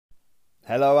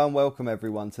Hello and welcome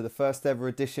everyone to the first ever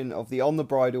edition of the On the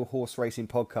Bridle Horse Racing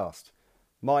Podcast.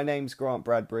 My name's Grant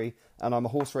Bradbury and I'm a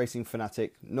horse racing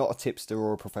fanatic, not a tipster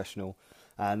or a professional,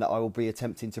 and I will be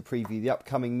attempting to preview the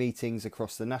upcoming meetings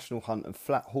across the national hunt and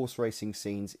flat horse racing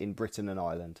scenes in Britain and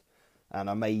Ireland. And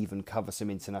I may even cover some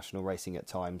international racing at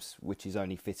times, which is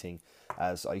only fitting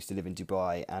as I used to live in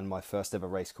Dubai and my first ever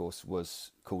racecourse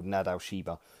was called Nad Al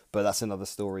Sheba. But that's another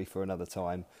story for another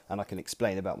time, and I can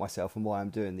explain about myself and why I'm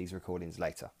doing these recordings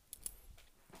later.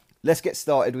 Let's get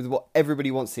started with what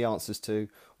everybody wants the answers to.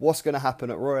 What's going to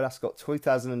happen at Royal Ascot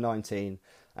 2019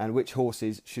 and which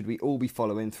horses should we all be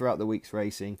following throughout the week's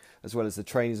racing, as well as the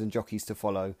trainers and jockeys to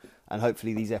follow, and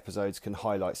hopefully these episodes can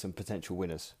highlight some potential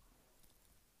winners.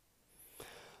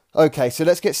 Okay, so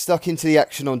let's get stuck into the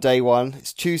action on day one.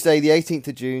 It's Tuesday the 18th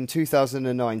of June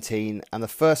 2019 and the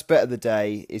first bet of the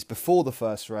day is before the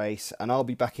first race, and I'll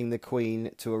be backing the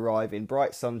Queen to arrive in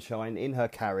bright sunshine in her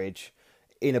carriage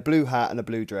in a blue hat and a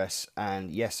blue dress, and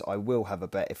yes, I will have a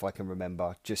bet if I can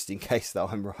remember, just in case that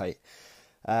I'm right.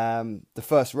 The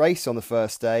first race on the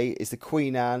first day is the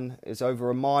Queen Anne. It's over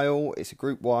a mile, it's a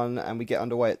Group 1 and we get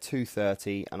underway at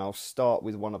 2:30, and I'll start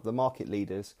with one of the market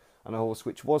leaders and a horse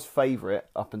which was favourite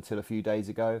up until a few days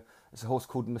ago. It's a horse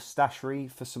called Mustachery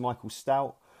for Sir Michael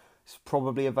Stout. It's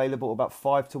probably available about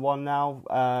 5-1 now,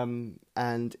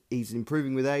 and he's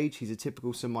improving with age. He's a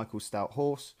typical Sir Michael Stout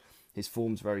horse. His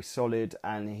form's very solid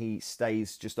and he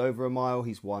stays just over a mile.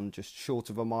 He's won just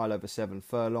short of a mile over 7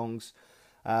 furlongs.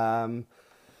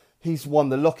 He's won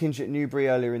the Lockinge at Newbury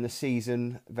earlier in the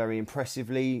season very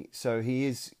impressively, so he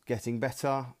is getting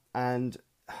better. And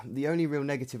the only real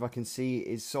negative I can see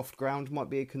is soft ground might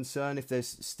be a concern if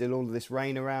there's still all of this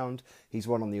rain around. He's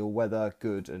won on the all-weather,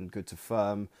 good and good to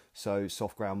firm, so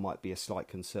soft ground might be a slight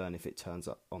concern if it turns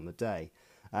up on the day.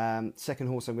 Second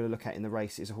horse I'm going to look at in the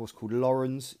race is a horse called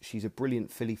Lawrence. She's a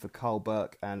brilliant filly for Carl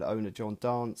Burke and owner John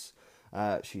Dance.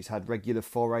 She's had regular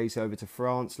forays over to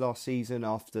France last season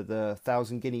after the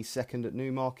 1,000 Guineas second at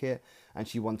Newmarket, and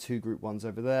she won 2 Group 1s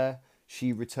over there.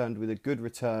 She returned with a good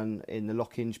return in the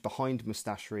Lockinge behind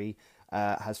Mustachery,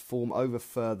 has form over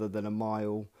further than a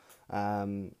mile.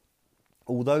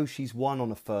 Although she's won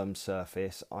on a firm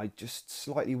surface, I just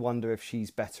slightly wonder if she's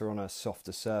better on a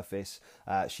softer surface.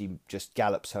 She just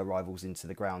gallops her rivals into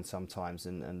the ground sometimes,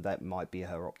 and that might be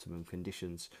her optimum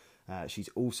conditions. She's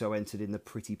also entered in the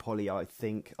Pretty Polly, I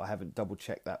think. I haven't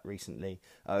double-checked that recently.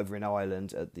 Over in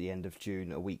Ireland at the end of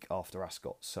June, a week after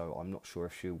Ascot. So I'm not sure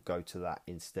if she'll go to that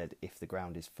instead if the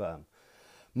ground is firm.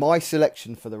 My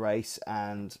selection for the race,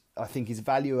 and I think his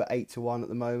value at 8-1 at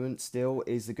the moment still,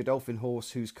 is the Godolphin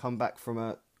horse who's come back from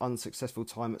an unsuccessful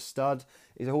time at stud.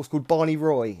 Is a horse called Barney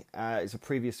Roy. Is a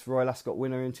previous Royal Ascot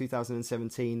winner in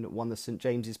 2017. Won the St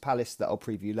James's Palace that I'll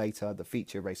preview later, the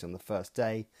feature race on the first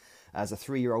day. As a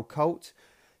 3-year-old colt,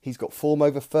 he's got form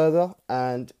over further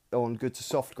and on good to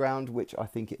soft ground, which I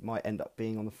think it might end up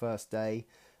being on the first day.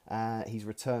 He's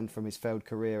returned from his failed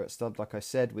career at stud, like I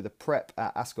said, with a prep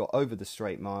at Ascot over the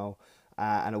straight mile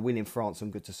and a win in France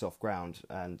on good to soft ground.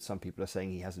 And some people are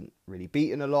saying he hasn't really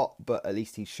beaten a lot, but at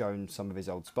least he's shown some of his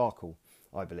old sparkle,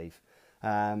 I believe.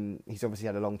 He's obviously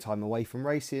had a long time away from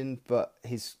racing, but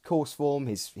his course form,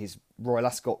 his Royal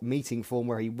Ascot meeting form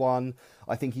where he won,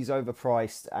 I think he's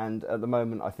overpriced, and at the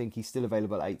moment I think he's still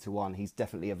available at 8-1. He's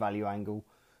definitely a value angle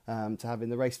to have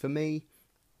in the race for me.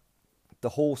 The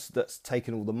horse that's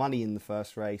taken all the money in the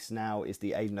first race now is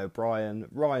the Aidan O'Brien,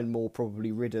 Ryan Moore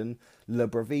probably ridden, Le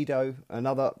Bravido,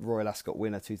 another Royal Ascot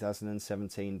winner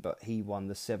 2017, but he won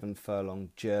the 7 furlong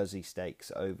Jersey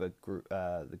Stakes over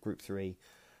the Group 3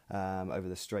 over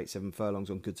the straight 7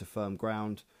 furlongs on good to firm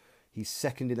ground. He's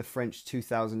second in the French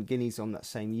 2,000 Guineas on that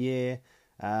same year.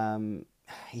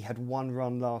 He had 1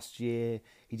 run last year.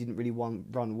 He didn't really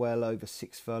run well over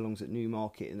 6 furlongs at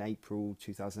Newmarket in April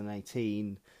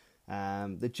 2018.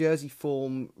 The Jersey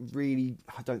form really,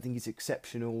 I don't think is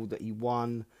exceptional that he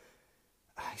won.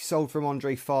 He sold from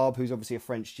Andre Fabre, who's obviously a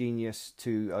French genius,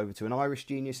 over to an Irish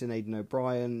genius in Aidan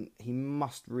O'Brien. He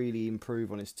must really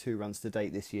improve on his 2 runs to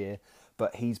date this year,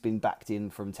 but he's been backed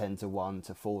in from 10-1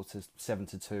 to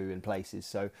 4-7-2 in places.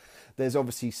 So there's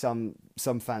obviously some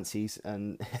fancies,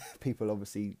 and people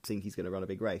obviously think he's going to run a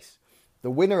big race. The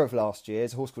winner of last year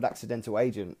is a horse called Accidental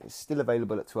Agent. It's still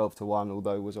available at 12-1,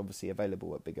 although was obviously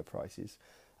available at bigger prices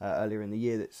earlier in the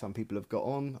year that some people have got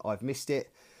on. I've missed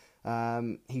it.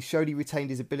 He showed he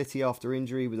retained his ability after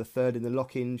injury with a 3rd in the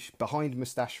Lockinge behind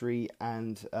Mustachery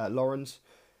and Lawrence.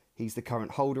 He's the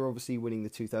current holder, obviously, winning the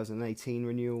 2018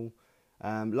 renewal.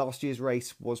 Last year's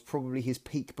race was probably his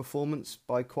peak performance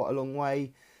by quite a long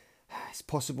way. It's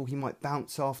possible he might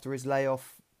bounce after his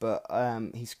layoff. but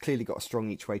he's clearly got a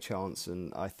strong each-way chance,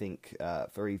 and I think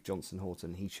for Eve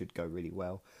Johnson-Horton, he should go really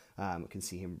well. I can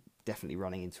see him definitely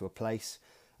running into a place.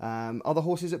 Other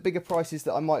horses at bigger prices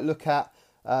that I might look at,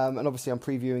 and obviously I'm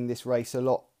previewing this race a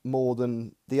lot more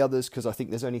than the others because I think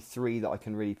there's only 3 that I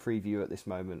can really preview at this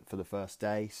moment for the first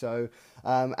day. So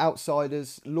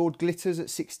outsiders, Lord Glitters at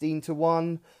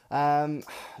 16-1.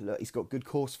 Look, he's got good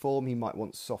course form. He might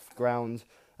want soft ground.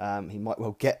 He might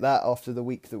well get that after the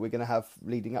week that we're going to have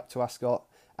leading up to Ascot.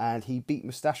 And he beat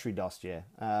Mustachery last year.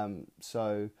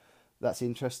 So that's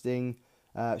interesting.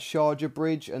 Sharjah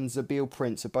Bridge and Zabil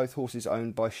Prince are both horses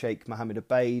owned by Sheikh Mohammed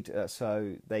Obeid,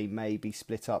 so they may be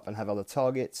split up and have other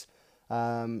targets.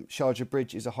 Sharjah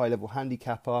Bridge is a high-level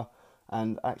handicapper,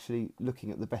 and actually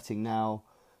looking at the betting now,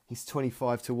 he's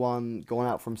 25-1, gone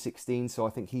out from 16, so I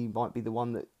think he might be the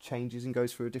one that changes and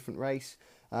goes for a different race.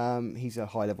 He's a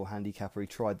high-level handicapper. He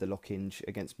tried the Lockinge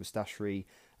against Mustachery.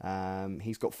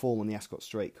 He's got form on the Ascot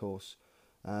Straight course.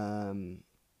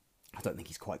 I don't think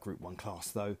he's quite Group 1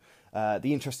 class, though.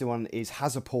 The interesting one is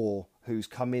Hazapur, who's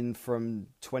come in from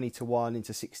 20-1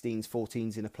 into 16s,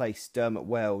 14s in a place. Dermot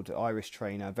Weld, Irish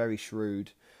trainer, very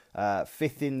shrewd.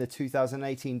 5th in the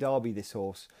 2018 Derby, this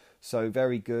horse. So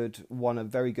very good. Won a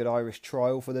very good Irish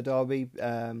trial for the Derby.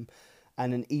 And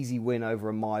an easy win over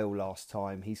a mile last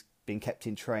time. He's been kept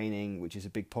in training, which is a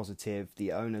big positive.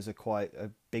 The owners are quite a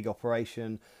big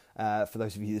operation. For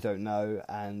those of you that don't know,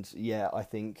 and yeah, I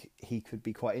think he could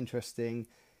be quite interesting.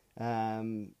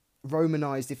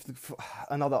 Romanised,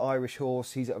 another Irish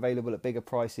horse, he's available at bigger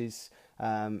prices.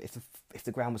 If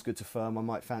the ground was good to firm, I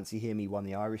might fancy him. He won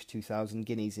the Irish 2000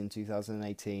 Guineas in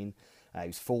 2018. He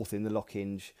was 4th in the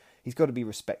Lockinge. He's got to be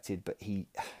respected, but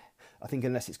I think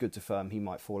unless it's good to firm, he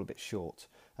might fall a bit short.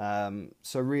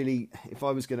 So really, if I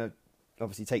was going to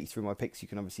obviously take you through my picks, you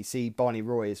can obviously see Barney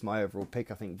Roy is my overall pick.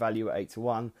 I think value at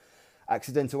 8-1.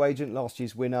 Accidental Agent, last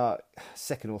year's winner,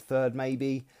 2nd or 3rd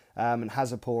maybe. And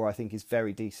Hazapur, I think, is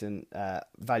very decent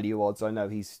value odds. I know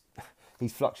he's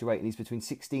fluctuating. He's between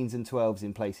 16s and 12s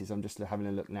in places. I'm just having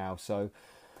a look now. So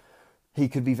he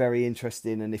could be very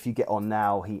interesting. And if you get on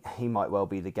now, he might well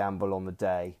be the gamble on the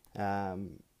day.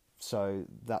 So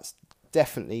that's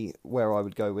definitely where I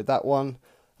would go with that one.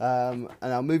 And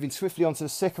now moving swiftly on to the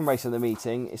second race of the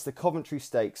meeting, it's the Coventry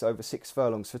Stakes over 6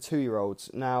 furlongs for 2-year-olds.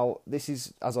 Now, this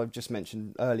is, as I've just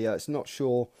mentioned earlier, it's not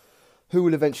sure who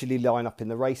will eventually line up in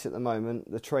the race at the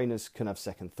moment. The trainers can have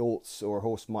second thoughts, or a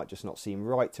horse might just not seem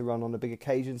right to run on a big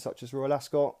occasion such as Royal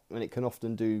Ascot, and it can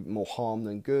often do more harm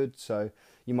than good. So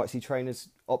you might see trainers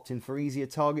opting for easier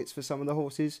targets for some of the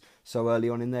horses so early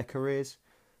on in their careers.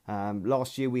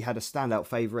 Last year we had a standout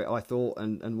favourite, I thought,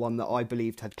 and one that I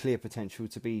believed had clear potential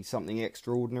to be something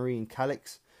extraordinary in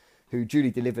Calix, who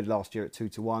duly delivered last year at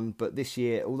 2-1. But this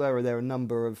year, although there are a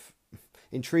number of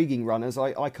intriguing runners,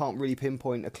 I can't really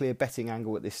pinpoint a clear betting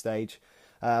angle at this stage.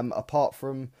 Apart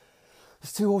from,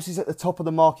 there's 2 horses at the top of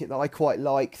the market that I quite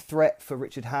like. Threat for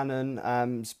Richard Hannon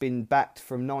has been backed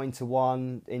from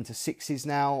 9-1 into 6s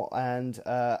now, and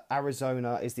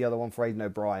Arizona is the other one for Aidan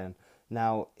O'Brien.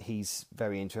 Now, he's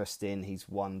very interesting. He's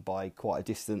won by quite a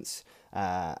distance.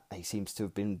 He seems to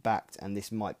have been backed, and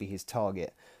this might be his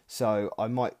target. So I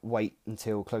might wait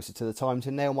until closer to the time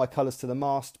to nail my colours to the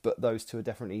mast, but those 2 are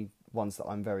definitely ones that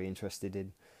I'm very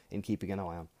interested in keeping an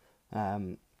eye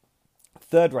on.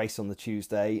 Third race on the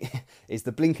Tuesday is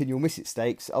the Blink and You'll Miss It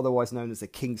Stakes, otherwise known as the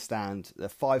King's Stand. The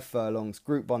 5 furlongs,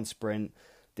 Group 1 sprint.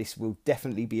 This will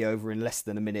definitely be over in less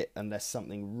than a minute unless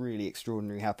something really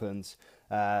extraordinary happens.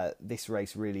 This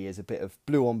race really is a bit of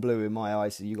blue on blue in my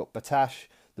eyes. So you've got Batash,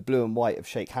 the blue and white of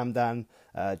Sheikh Hamdan,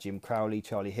 Jim Crowley,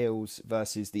 Charlie Hills,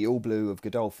 versus the all blue of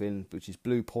Godolphin, which is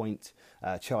Blue Point,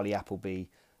 Charlie Appleby.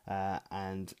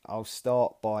 And I'll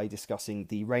start by discussing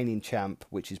the reigning champ,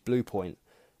 which is Blue Point.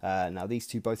 Now, these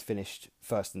 2 both finished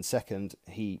 1st and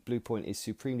 2nd. Blue Point is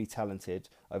supremely talented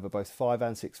over both 5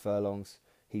 and 6 furlongs.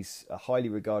 He's a highly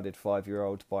regarded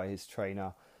 5-year-old by his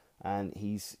trainer, and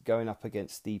he's going up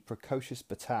against the precocious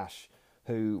Batash,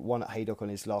 who won at Haydock on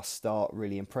his last start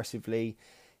really impressively.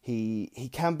 He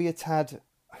can be a tad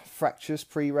fractious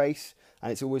pre-race, and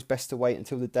it's always best to wait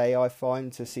until the day, I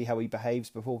find, to see how he behaves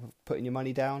before putting your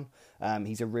money down.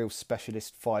 He's a real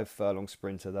specialist 5 furlong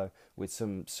sprinter, though, with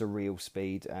some surreal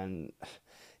speed, and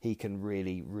he can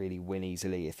really, really win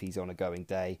easily if he's on a going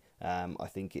day. I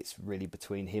think it's really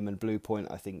between him and Blue Point.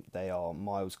 I think they are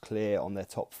miles clear on their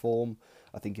top form.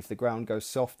 I think if the ground goes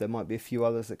soft, there might be a few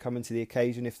others that come into the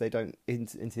occasion if they don't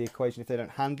into the equation if they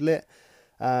don't handle it.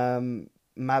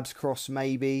 Mabs Cross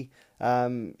maybe.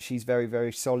 She's very,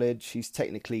 very solid. She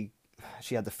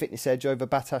had the fitness edge over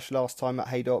Batash last time at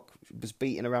Haydock. She was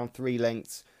beaten around 3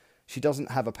 lengths. She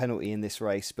doesn't have a penalty in this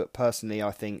race, but personally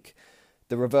I think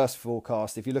the reverse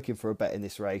forecast, if you're looking for a bet in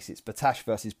this race, it's Battaash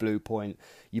versus Blue Point.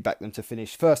 You back them to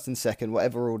finish first and second,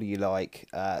 whatever order you like,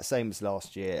 same as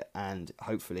last year. And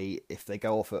hopefully, if they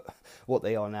go off at what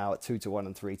they are now at 2-1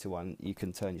 and 3-1, you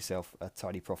can turn yourself a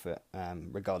tidy profit,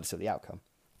 regardless of the outcome.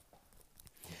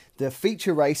 The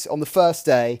feature race on the first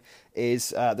day is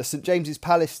the St James's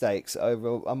Palace Stakes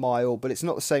over a mile, but it's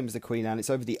not the same as the Queen Anne. It's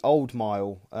over the old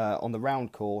mile on the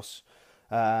round course.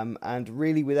 And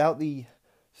really, without the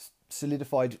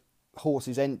solidified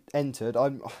horses entered,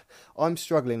 I'm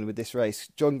struggling with this race.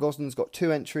 John Gosden's got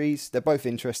 2 entries. They're both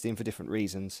interesting for different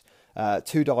reasons.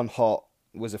 Too Darn Hot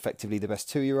was effectively the best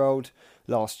 2-year-old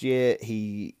last year.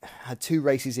 He had 2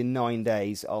 races in 9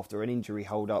 days after an injury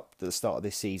hold up at the start of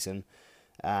this season.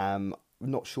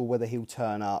 Not sure whether he'll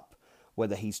turn up,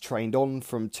 whether he's trained on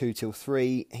from 2 till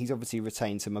 3. He's obviously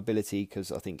retained some ability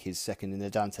because I think his second in the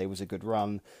Dante was a good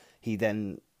run. He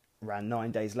then ran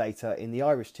 9 days later in the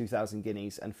Irish 2000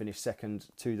 Guineas and finished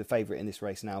second to the favourite in this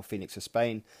race now, Phoenix of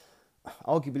Spain.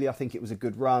 Arguably, I think it was a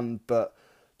good run, but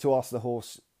to ask the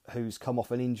horse who's come off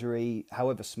an injury,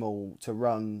 however small, to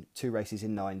run 2 races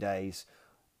in 9 days,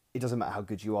 it doesn't matter how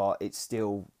good you are, it's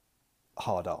still a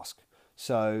hard ask.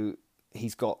 So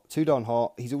he's got Too Darn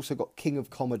Hot. He's also got King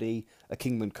of Comedy, a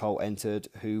Kingman colt entered,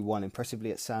 who won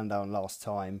impressively at Sandown last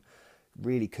time.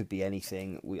 Really could be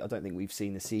anything. I don't think we've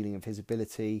seen the ceiling of his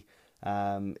ability.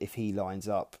 If he lines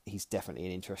up, he's definitely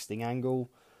an interesting angle.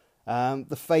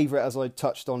 The favourite, as I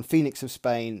touched on, Phoenix of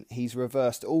Spain, he's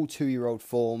reversed all 2-year-old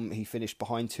form. He finished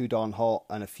behind Too Darn Hot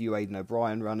and a few Aidan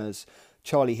O'Brien runners.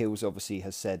 Charlie Hills obviously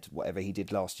has said whatever he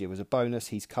did last year was a bonus.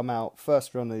 He's come out,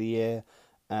 first run of the year,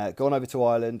 gone over to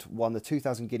Ireland, won the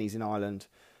 2000 Guineas in Ireland.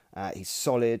 He's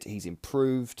solid, he's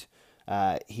improved.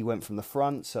 He went from the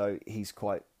front, so he's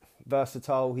quite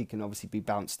versatile. He can obviously be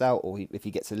bounced out, or if he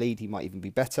gets a lead, he might even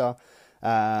be better.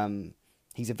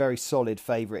 He's a very solid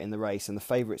favourite in the race, and the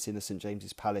favourites in the St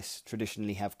James's Palace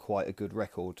traditionally have quite a good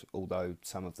record, although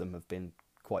some of them have been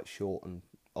quite short and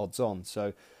odds on.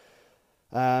 So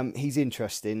he's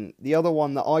interesting. The other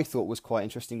one that I thought was quite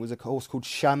interesting was a horse called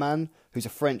Shaman, who's a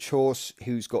French horse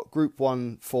who's got Group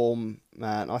 1 form,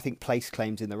 and I think place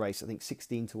claims in the race. I think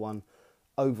 16-1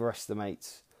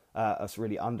 overestimates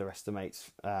really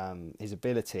underestimates his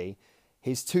ability.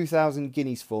 His 2000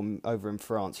 Guineas form over in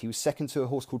France, he was second to a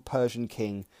horse called Persian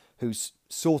King, who's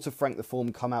sort of franked the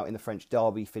form, come out in the French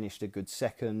Derby, finished a good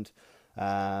second.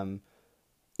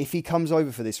 If he comes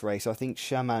over for this race, I think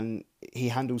Shaman, he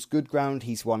handles good ground.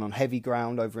 He's won on heavy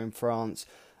ground over in France.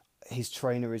 His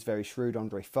trainer is very shrewd,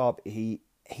 Andre Fabre.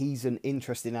 He's an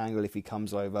interesting angle if he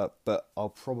comes over, but I'll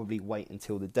probably wait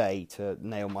until the day to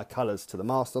nail my colours to the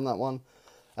mast on that one.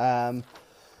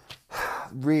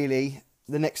 Really,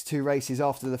 the next 2 races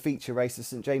after the feature race, the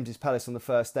St James's Palace on the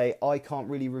first day, I can't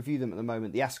really review them at the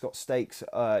moment. The Ascot Stakes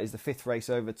is the 5th race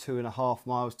over 2.5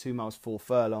 miles, 2 miles 4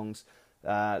 furlongs.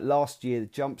 Last year, the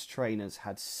Jumps trainers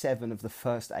had 7 of the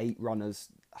first 8 runners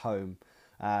home,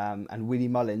 and Willie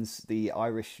Mullins, the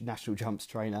Irish national Jumps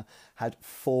trainer, had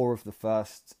 4 of the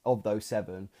first of those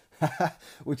 7.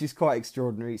 Which is quite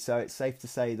extraordinary. So it's safe to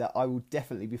say that I will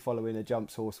definitely be following a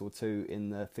Jumps horse or 2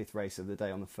 in the 5th race of the day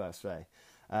on the first day.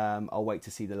 I'll wait to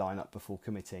see the lineup before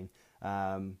committing.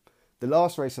 The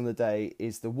last race on the day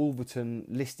is the Wolverton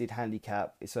listed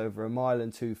handicap. It's over 1 mile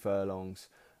and 2 furlongs.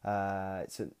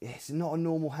 It's not a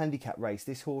normal handicap race.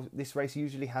 This race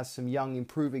usually has some young,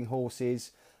 improving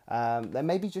horses. They're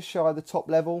maybe just shy of the top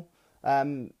level.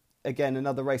 Again,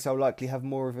 another race I'll likely have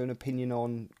more of an opinion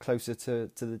on closer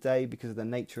to the day because of the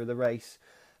nature of the race.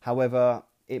 However,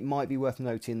 it might be worth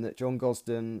noting that John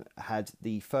Gosden had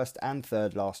the 1st and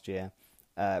 3rd last year.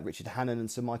 Richard Hannon and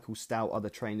Sir Michael Stout are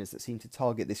the trainers that seem to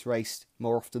target this race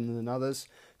more often than others.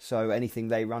 So anything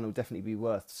they run will definitely be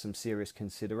worth some serious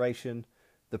consideration.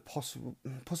 The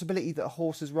possibility that a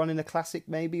horse is running a classic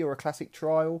maybe, or a classic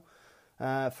trial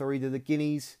for either the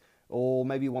Guineas, or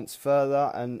maybe once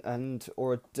further,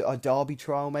 or a Derby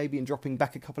trial maybe, and dropping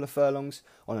back a couple of furlongs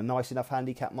on a nice enough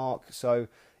handicap mark. So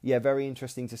yeah, very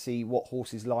interesting to see what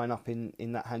horses line up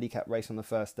in that handicap race on the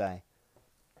first day.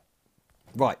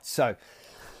 Right, so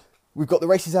we've got the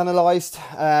races analysed.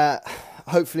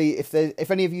 Hopefully,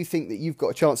 if any of you think that you've got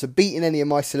a chance of beating any of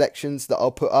my selections that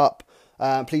I'll put up,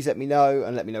 please let me know,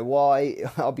 and let me know why.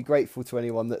 I'll be grateful to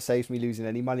anyone that saves me losing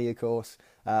any money, of course.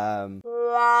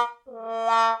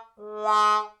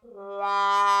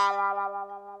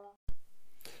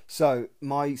 So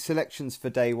my selections for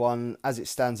day 1, as it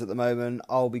stands at the moment,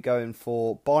 I'll be going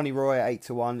for Barney Roy at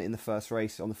 8-1 in the first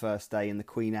race on the first day in the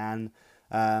Queen Anne.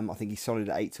 I think he's solid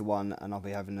at 8-1, and I'll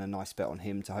be having a nice bet on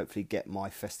him to hopefully get my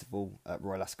festival at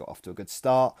Royal Ascot off to a good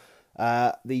start.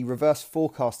 The reverse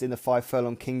forecast in the 5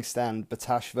 furlong King's Stand,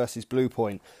 Batash versus Blue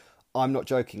Point. I'm not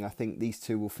joking. I think these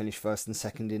two will finish first and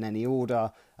second in any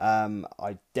order.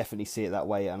 I definitely see it that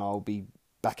way, and I'll be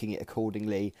backing it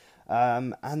accordingly.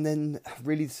 And then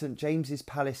really the St James's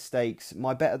Palace Stakes.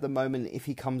 My bet at the moment, if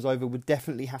he comes over, would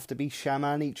definitely have to be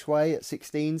Shaman each way at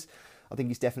 16s. I think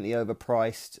he's definitely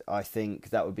overpriced. I think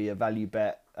that would be a value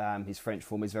bet. His French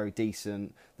form is very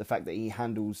decent. The fact that he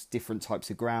handles different types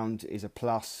of ground is a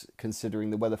plus,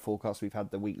 considering the weather forecast we've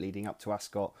had the week leading up to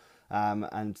Ascot.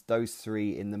 And those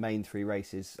three in the main 3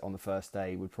 races on the first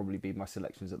day would probably be my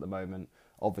selections at the moment.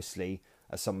 Obviously,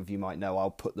 as some of you might know, I'll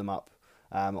put them up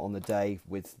on the day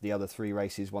with the other 3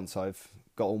 races once I've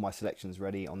got all my selections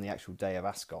ready on the actual day of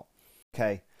Ascot.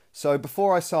 Okay, so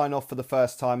before I sign off for the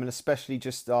first time, and especially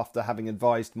just after having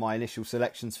advised my initial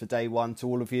selections for day 1 to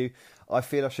all of you, I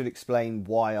feel I should explain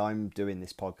why I'm doing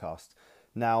this podcast.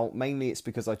 Now, mainly it's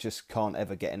because I just can't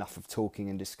ever get enough of talking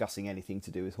and discussing anything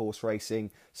to do with horse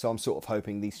racing, so I'm sort of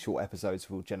hoping these short episodes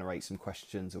will generate some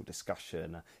questions or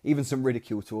discussion, even some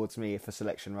ridicule towards me if a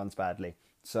selection runs badly,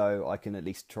 so I can at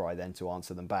least try then to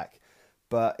answer them back.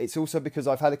 But it's also because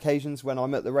I've had occasions when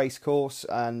I'm at the race course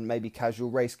and maybe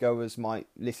casual race goers might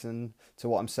listen to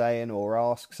what I'm saying or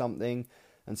ask something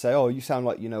and say, oh, you sound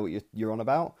like you know what you're on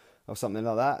about, or something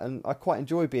like that, and I quite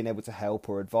enjoy being able to help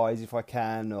or advise if I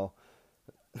can, or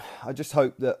I just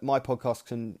hope that my podcast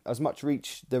can as much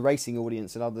reach the racing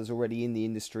audience and others already in the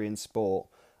industry and sport.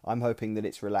 I'm hoping that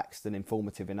it's relaxed and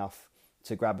informative enough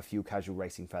to grab a few casual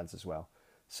racing fans as well.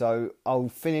 So I'll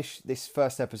finish this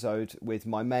first episode with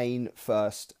my main,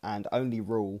 first and only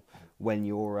rule when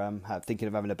you're thinking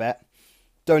of having a bet.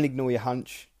 Don't ignore your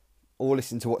hunch or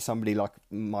listen to what somebody like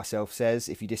myself says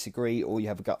if you disagree or you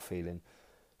have a gut feeling.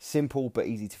 Simple but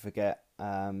easy to forget.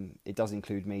 It does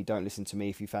include me. Don't listen to me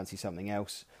if you fancy something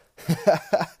else.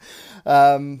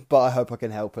 But I hope I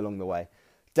can help along the way.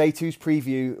 Day 2's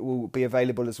preview will be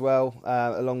available as well,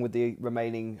 along with the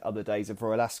remaining other days of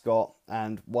Royal Ascot.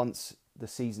 And once the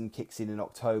season kicks in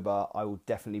October, I will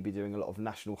definitely be doing a lot of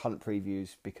national hunt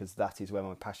previews because that is where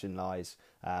my passion lies,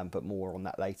 but more on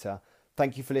that later.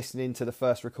 Thank you for listening to the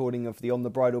first recording of the On the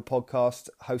Bridle podcast,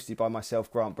 hosted by myself,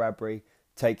 Grant Bradbury.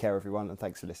 Take care, everyone, and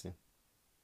thanks for listening.